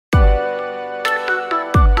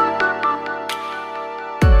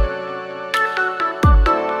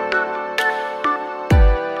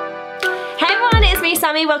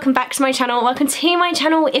Sammy, welcome back to my channel. Welcome to my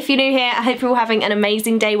channel if you're new here. I hope you're all having an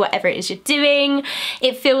amazing day, whatever it is you're doing.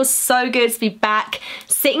 It feels so good to be back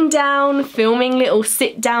sitting down, filming little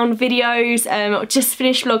sit down videos. Just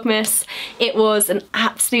finished Vlogmas. It was an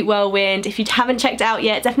absolute whirlwind. If you haven't checked it out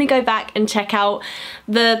yet, definitely go back and check out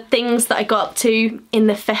the things that I got up to in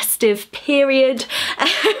the festive period.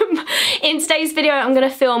 In today's video, I'm going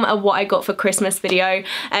to film a what I got for Christmas video,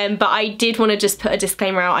 but I did want to just put a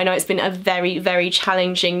disclaimer out. I know it's been a very challenging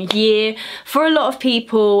year for a lot of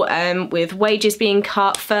people, with wages being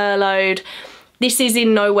cut, furloughed. This is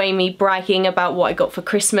in no way me bragging about what I got for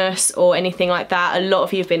Christmas or anything like that. A lot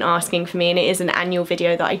of you have been asking for me, and it is an annual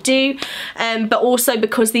video that I do. But also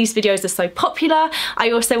because these videos are so popular, I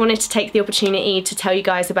also wanted to take the opportunity to tell you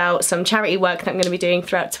guys about some charity work that I'm going to be doing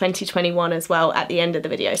throughout 2021 as well at the end of the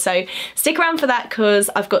video. So stick around for that because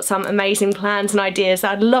I've got some amazing plans and ideas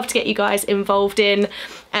that I'd love to get you guys involved in.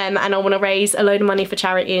 And I want to raise a load of money for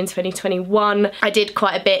charity in 2021. I did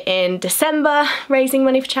quite a bit in December raising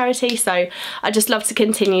money for charity, so I just love to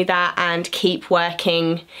continue that and keep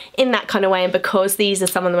working in that kind of way. And because these are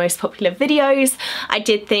some of the most popular videos, I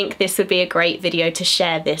did think this would be a great video to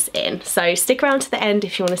share this in. So stick around to the end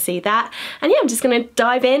if you want to see that. And yeah, I'm just going to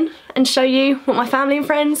dive in and show you what my family and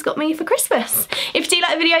friends got me for Christmas. If you do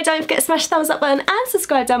like the video, don't forget to smash the thumbs up button and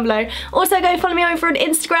subscribe down below. Also go follow me over on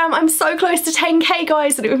Instagram. I'm so close to 10k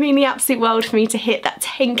guys, and it would mean the absolute world for me to hit that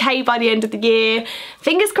 10k by the end of the year.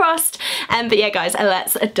 Fingers crossed. But yeah guys,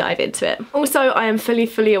 let's dive into it. Also, I am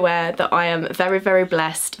fully aware that I am very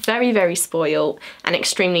blessed, very spoiled, and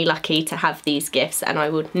extremely lucky to have these gifts, and I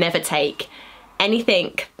would never take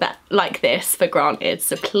anything like this for granted.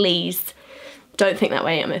 So please don't think that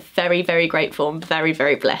way. I'm very grateful and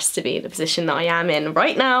very blessed to be in the position that I am in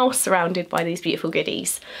right now, surrounded by these beautiful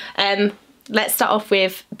goodies. Let's start off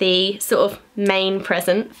with the sort of main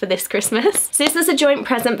present for this Christmas. So this was a joint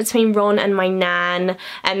present between Ron and my nan,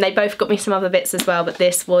 and they both got me some other bits as well, but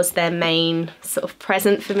this was their main sort of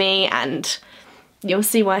present for me, and you'll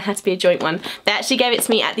see why it had to be a joint one. They actually gave it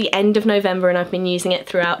to me at the end of November, and I've been using it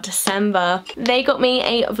throughout December. They got me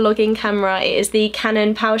a vlogging camera. It is the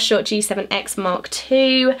Canon PowerShot G7X Mark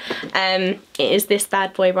II. It is this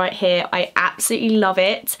bad boy right here. I absolutely love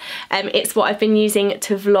it. It's what I've been using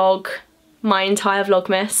to vlog my entire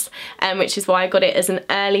Vlogmas, which is why I got it as an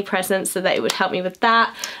early present, so that it would help me with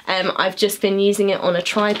that. I've just been using it on a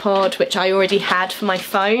tripod, which I already had for my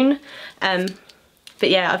phone. But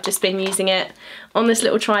yeah, I've just been using it on this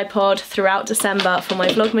little tripod throughout December for my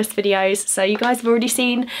Vlogmas videos. So you guys have already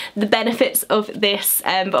seen the benefits of this,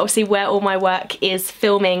 but obviously where all my work is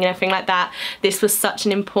filming and everything like that, this was such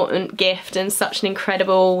an important gift and such an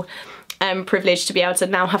incredible privilege to be able to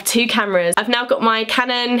now have two cameras. I've now got my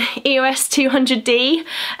Canon EOS 200D,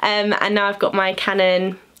 and now I've got my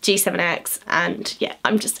Canon G7X, and yeah,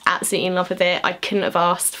 I'm just absolutely in love with it. I couldn't have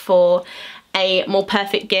asked for a more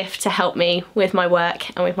perfect gift to help me with my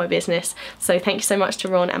work and with my business. So thank you so much to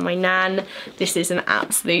Ron and my nan. This is an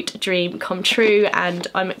absolute dream come true, and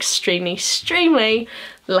I'm extremely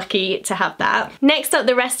lucky to have that. Next up,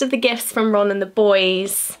 the rest of the gifts from Ron and the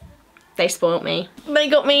boys. They spoiled me. They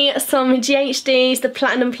got me some GHDs, the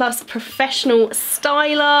Platinum Plus Professional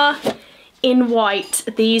Styler in white.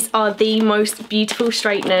 These are the most beautiful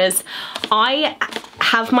straighteners. I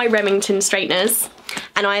have my Remington straighteners,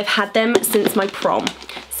 and I have had them since my prom.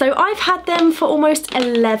 So I've had them for almost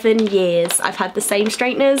 11 years. I've had the same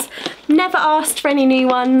straighteners, never asked for any new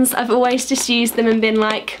ones. I've always just used them and been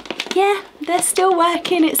like, yeah, they're still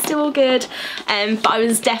working, it's still all good. But I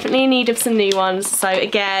was definitely in need of some new ones. So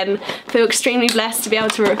again, feel extremely blessed to be able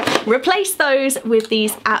to replace those with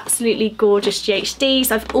these absolutely gorgeous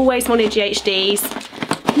GHDs. I've always wanted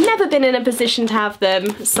GHDs, never been in a position to have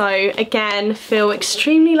them. So again, feel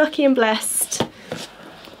extremely lucky and blessed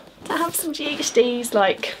to have some GHDs,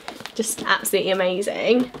 like just absolutely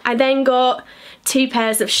amazing. I then got two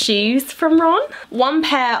pairs of shoes from Ron. One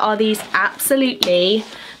pair are these absolutely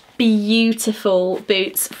beautiful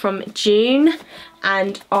boots from June,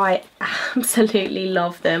 and I absolutely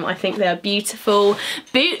love them. I think they're beautiful.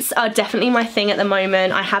 Boots are definitely my thing at the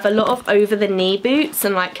moment. I have a lot of over the knee boots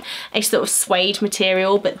and like a sort of suede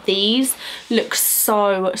material, but these look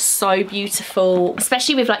so beautiful,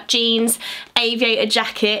 especially with like jeans, aviator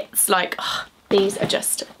jackets. Like, oh, these are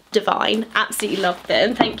just divine. Absolutely love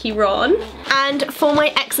them. Thank you, Ron. And for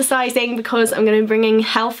my exercising, because I'm going to be bringing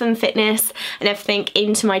health and fitness and everything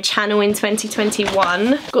into my channel in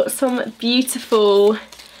 2021, got some beautiful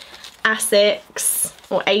Asics,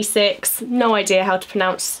 no idea how to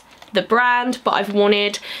pronounce the brand, but I've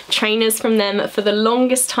wanted trainers from them for the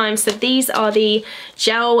longest time. So these are the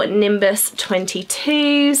Gel Nimbus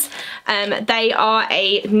 22s. They are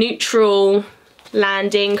a neutral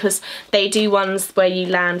landing, because they do ones where you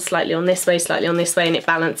land slightly on this way, slightly on this way, and it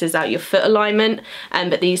balances out your foot alignment,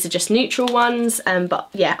 but these are just neutral ones. But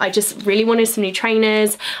yeah, I just really wanted some new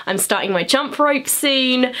trainers. I'm starting my jump rope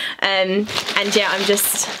soon, and yeah, I'm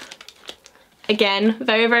just, again,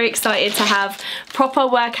 very, very excited to have proper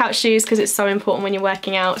workout shoes, because it's so important when you're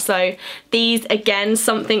working out. So these, again,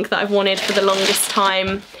 something that I've wanted for the longest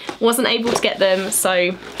time, wasn't able to get them,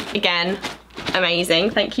 so again,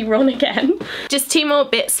 amazing. Thank you, Ron, again. Just two more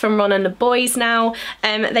bits from Ron and the boys now.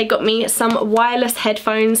 They got me some wireless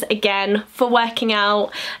headphones, again, for working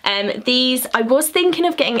out. These, I was thinking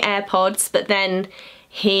of getting AirPods, but then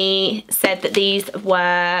he said that these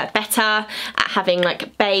were better at having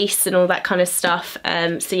like bass and all that kind of stuff.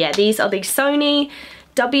 So yeah, these are the Sony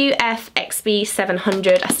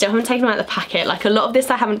WF-XB700. I still haven't taken them out of the packet. Like, a lot of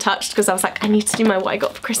this I haven't touched because I was like, I need to do my what I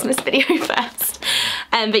got for Christmas video first.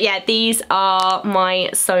 But yeah, these are my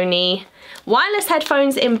Sony wireless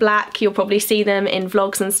headphones in black. You'll probably see them in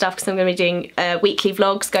vlogs and stuff, because I'm going to be doing weekly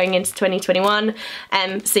vlogs going into 2021.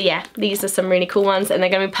 So yeah, these are some really cool ones, and they're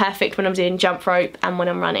going to be perfect when I'm doing jump rope and when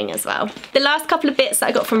I'm running as well. The last couple of bits that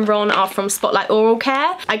I got from Ron are from Spotlight Oral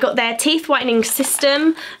Care. I got their teeth whitening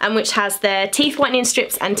system, which has their teeth whitening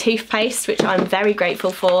strips and toothpaste, which I'm very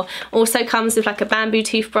grateful for. Also comes with like a bamboo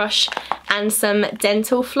toothbrush and some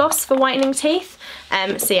dental floss for whitening teeth.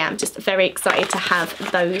 So yeah, I'm just very excited to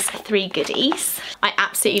have those three goodies. I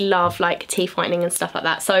absolutely love like teeth whitening and stuff like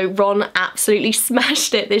that. So Ron absolutely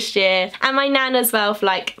smashed it this year. And my nan as well, for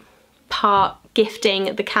like part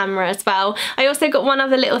gifting the camera as well. I also got one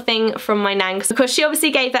other little thing from my nan, because she obviously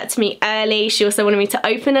gave that to me early. She also wanted me to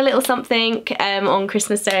open a little something on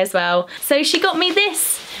Christmas Day as well. So she got me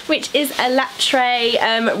this, which is a lap tray.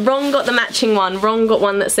 Ron got the matching one. Ron got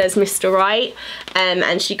one that says Mr. Right,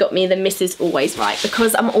 and she got me the Mrs. Always Right,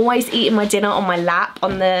 because I'm always eating my dinner on my lap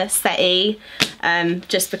on the settee,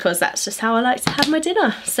 just because that's just how I like to have my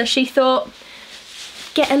dinner. So she thought,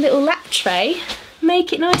 get a little lap tray,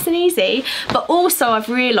 make it nice and easy. But also I've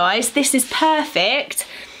realised this is perfect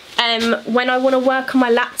when I want to work on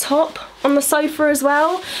my laptop on the sofa as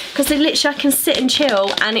well, because literally I can sit and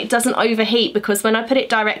chill and it doesn't overheat, because when I put it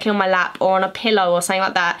directly on my lap or on a pillow or something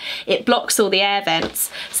like that, it blocks all the air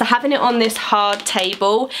vents. So having it on this hard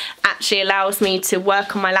table actually allows me to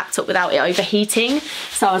work on my laptop without it overheating.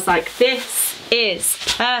 So I was like, this is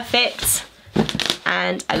perfect.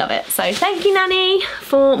 And I love it. So thank you, Nanny,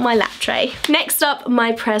 for my lap tray. Next up,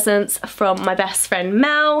 my presents from my best friend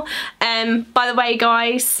Mel. By the way,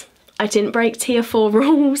 guys, I didn't break tier 4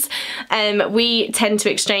 rules. We tend to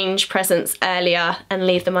exchange presents earlier and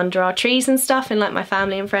leave them under our trees and stuff, and like my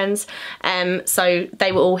family and friends. So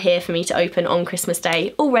they were all here for me to open on Christmas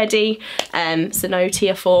Day already. So no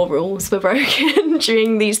tier 4 rules were broken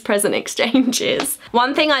during these present exchanges.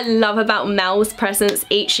 One thing I love about Mel's presents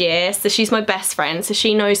each year, so she's my best friend, so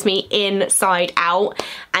she knows me inside out,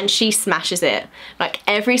 and she smashes it. Like,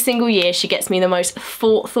 every single year she gets me the most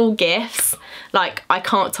thoughtful gifts. Like, I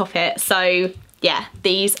can't top it. So yeah,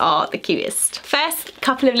 these are the cutest. First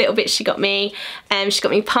couple of little bits she got me. She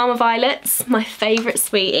got me Parma Violets, my favourite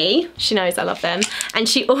sweetie. She knows I love them. And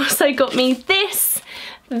she also got me this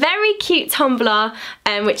very cute tumbler,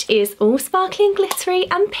 which is all sparkly and glittery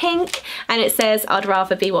and pink. And it says, I'd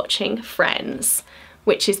rather be watching Friends,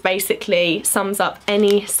 which is basically sums up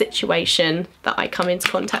any situation that I come into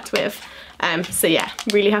contact with. So yeah,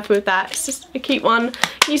 really happy with that. It's just a cute one.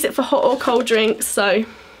 Use it for hot or cold drinks, so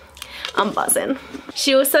I'm buzzing.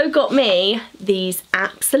 She also got me these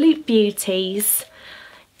absolute beauties.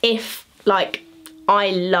 I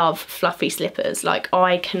love fluffy slippers. Like,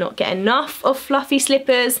 I cannot get enough of fluffy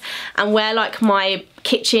slippers, and where like my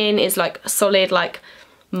kitchen is like solid like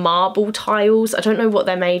marble tiles, I don't know what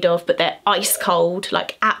they're made of, but they're ice cold,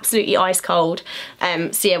 like absolutely ice cold.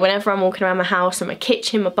 So yeah, whenever I'm walking around my house, or my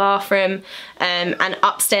kitchen, my bathroom, and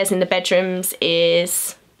upstairs in the bedrooms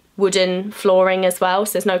is wooden flooring as well,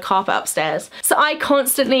 so there's no carpet upstairs. So I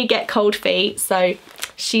constantly get cold feet, so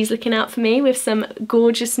she's looking out for me with some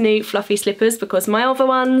gorgeous new fluffy slippers, because my other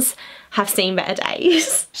ones have seen better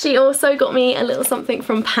days. She also got me a little something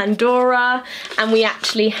from Pandora, and we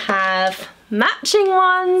actually have matching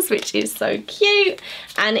ones, which is so cute.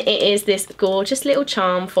 And it is this gorgeous little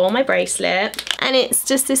charm for my bracelet, and it's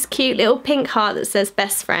just this cute little pink heart that says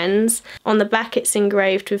best friends. On the back it's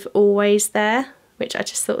engraved with always there, which I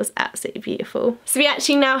just thought was absolutely beautiful. So we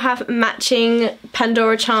actually now have matching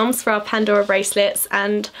Pandora charms for our Pandora bracelets,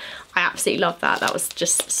 and I absolutely love that. That was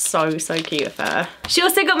just so cute of her. She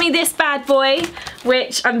also got me this bad boy,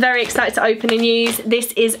 which I'm very excited to open and use.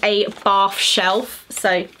 This is a bath shelf.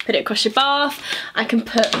 So put it across your bath. I can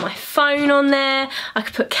put my phone on there. I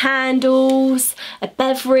could put candles, a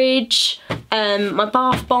beverage, my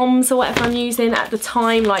bath bombs or whatever I'm using at the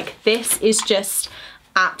time. Like, this is just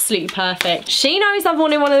absolutely perfect. She knows I've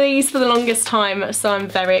wanted one of these for the longest time, so I'm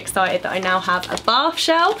very excited that I now have a bath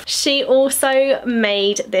shelf. She also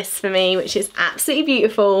made this for me, which is absolutely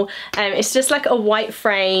beautiful. It's just like a white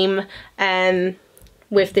frame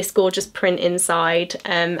with this gorgeous print inside,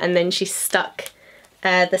 and then she stuck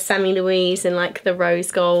the Sammy Louise in like the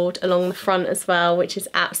rose gold along the front as well, which is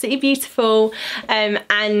absolutely beautiful.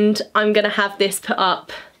 And I'm gonna have this put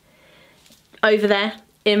up over there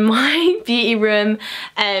in my beauty room,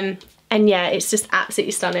 and yeah, it's just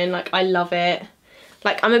absolutely stunning. Like, I love it.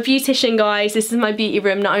 Like, I'm a beautician, guys. This is my beauty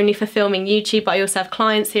room, not only for filming YouTube, but I also have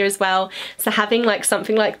clients here as well. So having like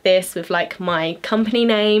something like this with like my company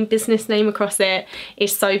name, business name across it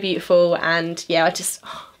is so beautiful. And yeah, I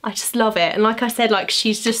just love it. And like I said, like,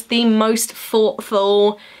 she's just the most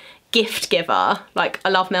thoughtful gift giver. Like, I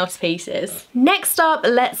love melt pieces. Next up,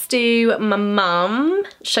 let's do my mum.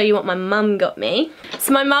 Show you what my mum got me.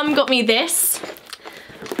 So my mum got me this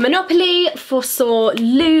Monopoly for sore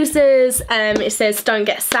losers. It says don't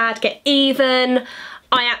get sad, get even.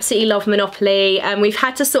 I absolutely love Monopoly, and we've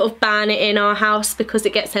had to sort of ban it in our house because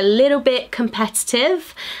it gets a little bit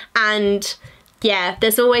competitive, and yeah,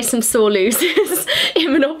 there's always some sore losers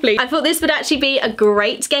in Monopoly. I thought this would actually be a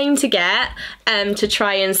great game to get, to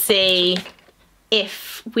try and see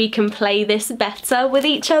if we can play this better with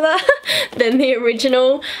each other than the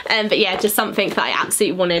original. But yeah, just something that I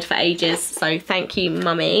absolutely wanted for ages. So thank you,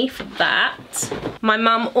 Mummy, for that. My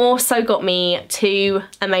mum also got me two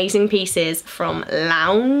amazing pieces from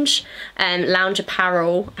Lounge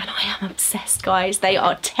apparel, and I am obsessed, guys. They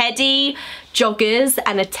are teddy joggers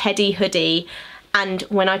and a teddy hoodie. And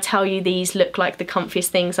when I tell you these look like the comfiest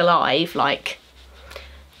things alive, like,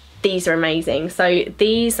 these are amazing. So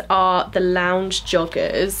these are the Lounge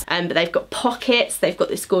joggers, but they've got pockets, they've got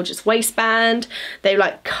this gorgeous waistband, they're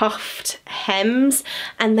like cuffed hems,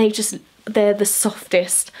 and they're the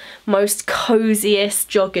softest, most coziest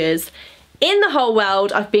joggers in the whole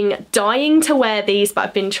world. I've been dying to wear these, but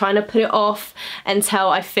I've been trying to put it off until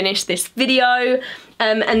I finish this video.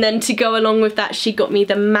 And then to go along with that, she got me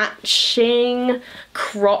the matching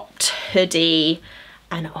cropped hoodie.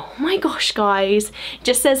 And oh my gosh, guys, it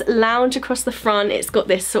just says Lounge across the front. It's got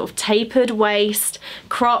this sort of tapered waist,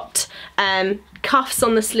 cropped cuffs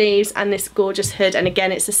on the sleeves, and this gorgeous hood. And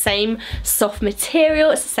again, it's the same soft material,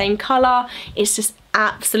 it's the same colour. It's just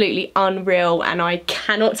absolutely unreal, and I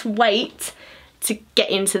cannot wait to get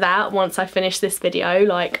into that once I finish this video.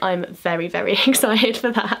 Like, I'm very excited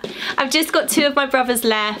for that. I've just got two of my brothers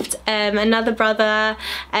left. Another brother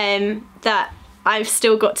that I've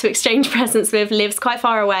still got to exchange presents with lives quite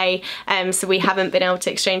far away, so we haven't been able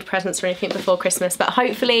to exchange presents or anything before Christmas, but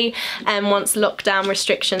hopefully once lockdown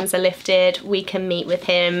restrictions are lifted, we can meet with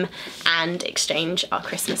him and exchange our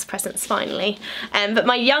Christmas presents finally. But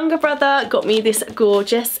my younger brother got me this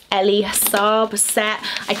gorgeous Ellie Saab set.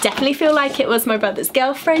 I definitely feel like it was my brother's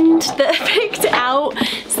girlfriend that picked it out,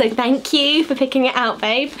 so thank you for picking it out,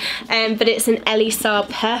 babe. But it's an Ellie Saab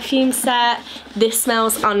perfume set. This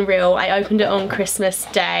smells unreal. I opened it on Christmas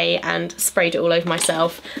Day and sprayed it all over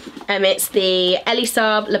myself. It's the Ellie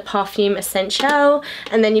Saab Le Parfum Essentiel,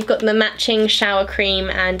 and then you've got the matching shower cream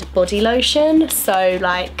and body lotion. So,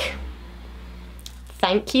 like,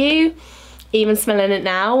 thank you. Even smelling it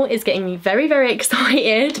now is getting me very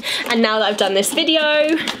excited. And now that I've done this video,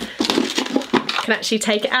 I can actually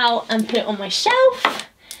take it out and put it on my shelf,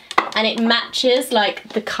 and it matches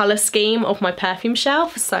like the colour scheme of my perfume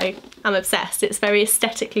shelf, so I'm obsessed. It's very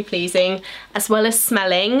aesthetically pleasing, as well as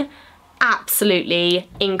smelling absolutely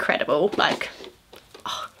incredible. Like,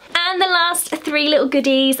 oh. And the last three little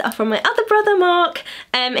goodies are from my other brother, Mark.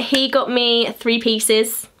 He got me 3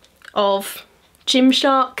 pieces of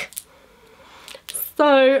Gymshark.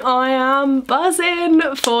 So I am buzzing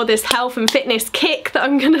for this health and fitness kick that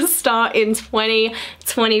I'm gonna start in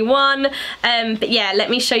 2021. But yeah, let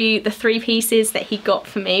me show you the 3 pieces that he got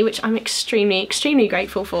for me, which I'm extremely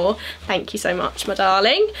grateful for. Thank you so much, my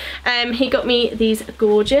darling. He got me these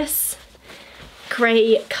gorgeous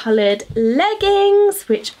grey coloured leggings,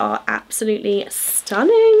 which are absolutely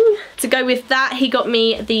stunning. To go with that, he got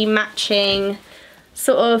me the matching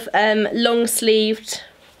sort of long sleeved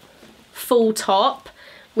full top,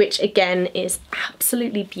 which again is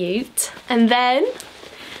absolutely beaut. And then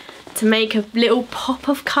to make a little pop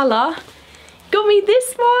of colour, got me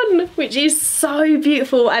this one, which is so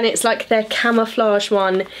beautiful, and it's like their camouflage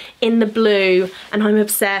one in the blue, and I'm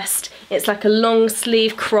obsessed. It's like a long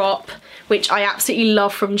sleeve crop, which I absolutely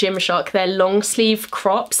love from Gymshark. Their long sleeve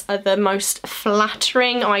crops are the most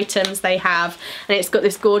flattering items they have, and it's got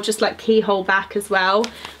this gorgeous like keyhole back as well,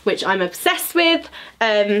 which I'm obsessed with.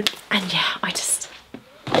 And yeah,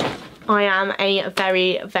 I am a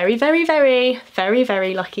very, very, very, very, very,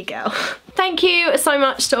 very lucky girl. Thank you so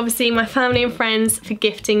much to obviously my family and friends for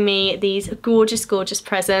gifting me these gorgeous, gorgeous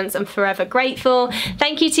presents. I'm forever grateful.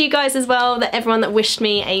 Thank you to you guys as well, that everyone that wished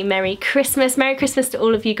me a Merry Christmas. Merry Christmas to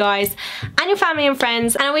all of you guys and your family and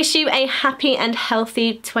friends. And I wish you a happy and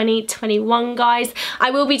healthy 2021, guys. I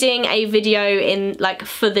will be doing a video in like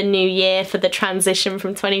for the new year, for the transition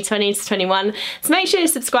from 2020 to 21. So make sure you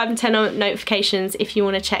subscribe and turn on notifications if you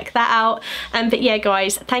want to check that out. But yeah,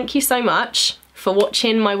 guys, thank you so much for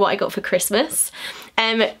watching my what I got for Christmas.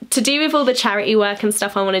 To do with all the charity work and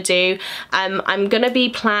stuff I want to do, I'm going to be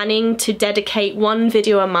planning to dedicate one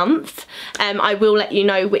video a month. I will let you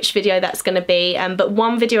know which video that's going to be, but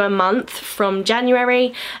one video a month from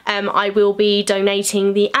January. I will be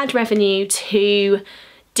donating the ad revenue to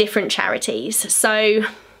different charities. So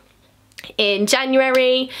in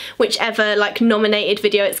January, whichever like nominated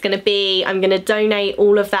video it's going to be, I'm going to donate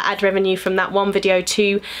all of that ad revenue from that one video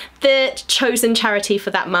to the chosen charity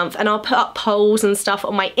for that month, and I'll put up polls and stuff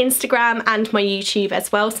on my Instagram and my YouTube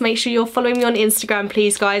as well, so make sure you're following me on Instagram,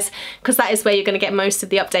 please guys, because that is where you're going to get most of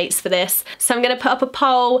the updates for this. So I'm going to put up a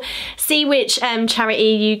poll, see which charity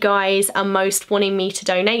you guys are most wanting me to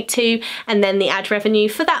donate to, and then the ad revenue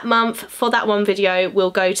for that month for that one video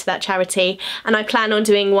will go to that charity. And I plan on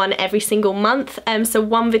doing one every single month, so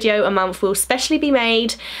one video a month will specially be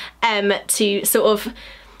made to sort of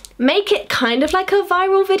make it kind of like a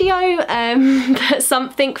viral video, but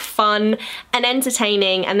something fun and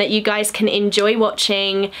entertaining and that you guys can enjoy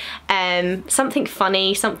watching, something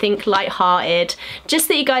funny, something light-hearted, just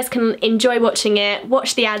that you guys can enjoy watching it,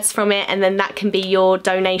 watch the ads from it, and then that can be your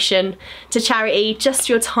donation to charity, just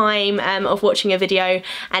your time of watching a video.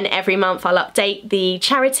 And every month I'll update the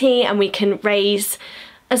charity and we can raise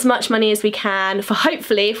as much money as we can for,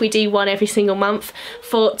 hopefully, if we do one every single month,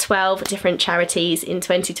 for 12 different charities in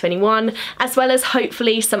 2021, as well as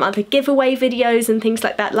hopefully some other giveaway videos and things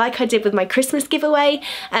like that, like I did with my Christmas giveaway,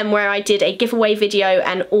 where I did a giveaway video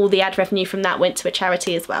and all the ad revenue from that went to a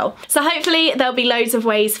charity as well. So hopefully there'll be loads of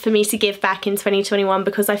ways for me to give back in 2021,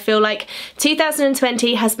 because I feel like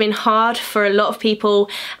 2020 has been hard for a lot of people,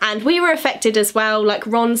 and we were affected as well. Like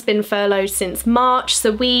Ron's been furloughed since March,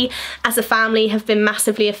 so we as a family have been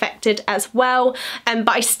massively affected as well, but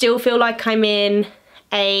I still feel like I'm in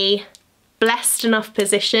a blessed enough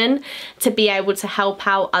position to be able to help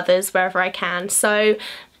out others wherever I can. So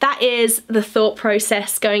that is the thought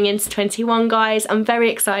process going into 21, guys. I'm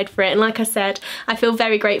very excited for it, and like I said, I feel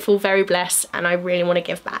very grateful, very blessed, and I really want to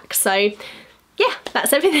give back. So yeah,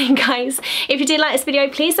 that's everything, guys. If you did like this video,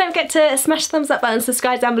 please don't forget to smash the thumbs up button,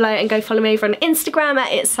 subscribe down below, and go follow me over on Instagram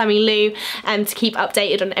at It's Sammy Lou, to keep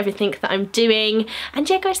updated on everything that I'm doing. And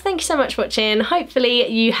yeah, guys, thank you so much for watching. Hopefully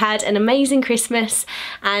you had an amazing Christmas,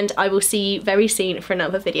 and I will see you very soon for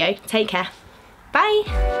another video. Take care.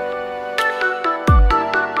 Bye.